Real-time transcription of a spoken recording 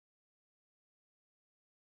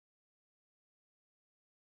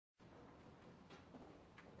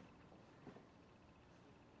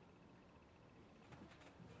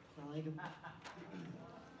Alaikum.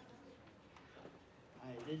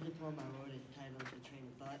 Alright, this is the poem I wrote. It's titled The Train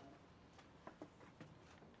of Thought.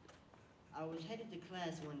 I was headed to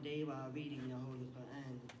class one day while reading the Holy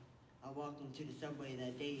Quran. I walked into the subway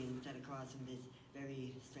that day and sat across from this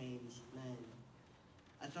very strange man.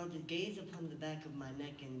 I felt his gaze upon the back of my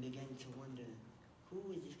neck and began to wonder, who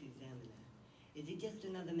is this examiner? Is he just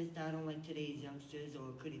another Mr. I don't like today's youngsters,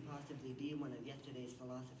 or could he possibly be one of yesterday's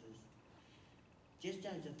philosophers? Just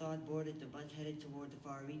as the thought boarded the bus headed toward the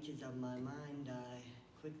far reaches of my mind, I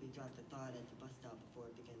quickly dropped the thought at the bus stop before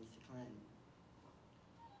it begins to climb.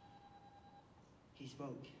 He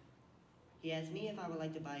spoke. He asked me if I would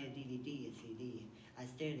like to buy a DVD, a CD. I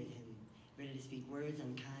stared at him, ready to speak words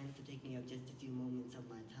unkind for taking up just a few moments of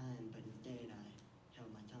my time, but instead I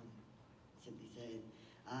held my tongue. Simply said,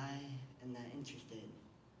 I am not interested.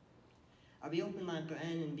 I reopened my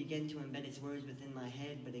Quran and began to embed its words within my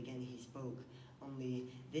head, but again he spoke, only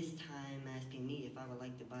this time asking me if I would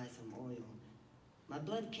like to buy some oil. My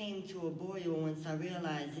blood came to a boil once I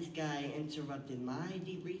realized this guy interrupted my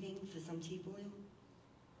deep reading for some cheap oil.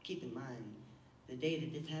 Keep in mind, the day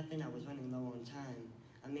that this happened, I was running low on time.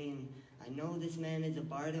 I know this man is a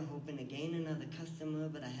barter hoping to gain another customer,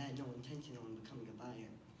 but I had no intention on becoming a buyer,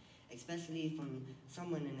 especially from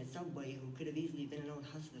someone in a subway who could have easily been an old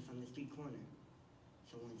hustler from the street corner.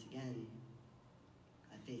 So once again,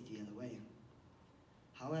 I faced the other way.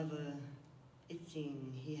 However, it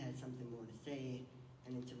seemed he had something more to say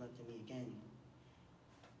and interrupted me again.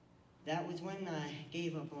 That was when I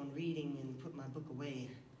gave up on reading and put my book away.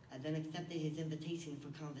 I then accepted his invitation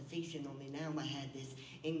for conversation, only now I had this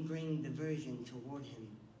ingrained aversion toward him.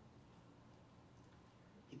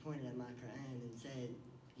 He pointed at my Quran and said,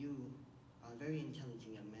 "You are a very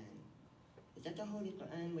intelligent young man. Is that the Holy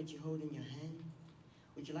Quran which you hold in your hand?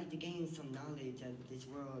 Would you like to gain some knowledge of this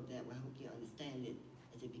world that will help you understand it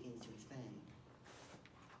as it begins to expand?"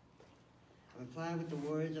 I replied with the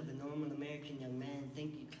words of a normal American young man,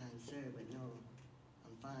 "Thank you, kind sir, but no,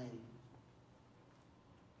 I'm fine."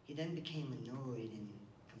 He then became annoyed and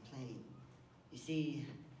complained. You see,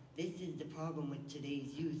 this is the problem with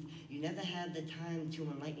today's youth. You never have the time to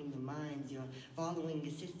enlighten your minds. You're following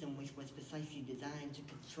a system which was precisely designed to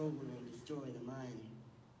control and destroy the mind.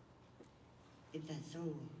 If that's so,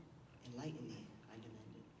 enlighten me, I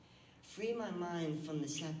demanded. Free my mind from the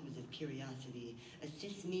shackles of curiosity.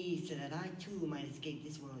 Assist me so that I too might escape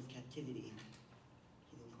this world's captivity.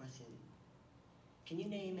 He then questioned, "Can you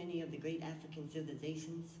name any of the great African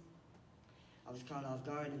civilizations?" I was caught off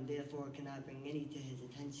guard and therefore could not bring any to his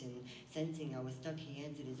attention. Sensing I was stuck, he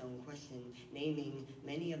answered his own question, naming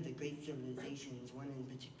many of the great civilizations, one in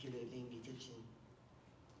particular being Egyptian.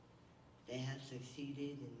 They have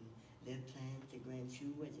succeeded in their plan to grant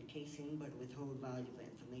you education but withhold valuable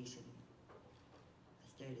information.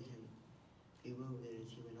 I stared at him, bewildered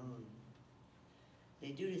as he went on.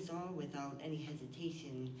 They do this all without any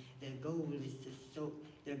hesitation. Their goal is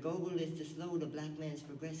to slow the black man's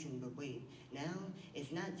progression, but wait, now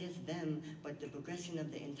it's not just them, but the progression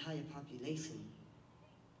of the entire population.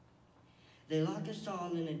 They lock us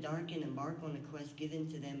all in the dark and embark on a quest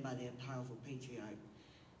given to them by their powerful patriarch.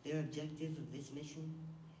 Their objective of this mission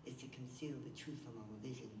is to conceal the truth from our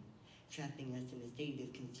vision, trapping us in a state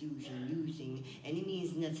of confusion, using any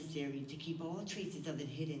means necessary to keep all traces of it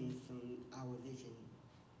hidden from our vision.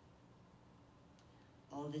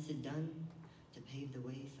 All this is done to pave the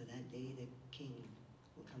way for that day the king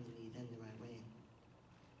will come to lead them the right way.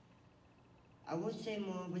 I would say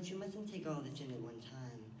more, but you mustn't take all this in at one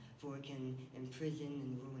time, for it can imprison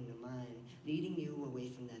and ruin the mind, leading you away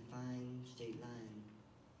from that fine, straight line.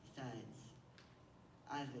 Besides,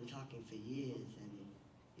 I've been talking for years, and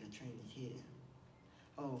your train is here.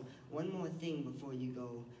 Oh, one more thing before you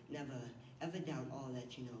go. Never, ever doubt all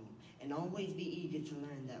that you know, and always be eager to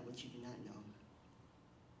learn that which you do not know.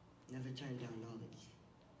 Never turn down knowledge,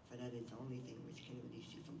 for that is the only thing which can release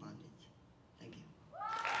you from bondage. Thank you.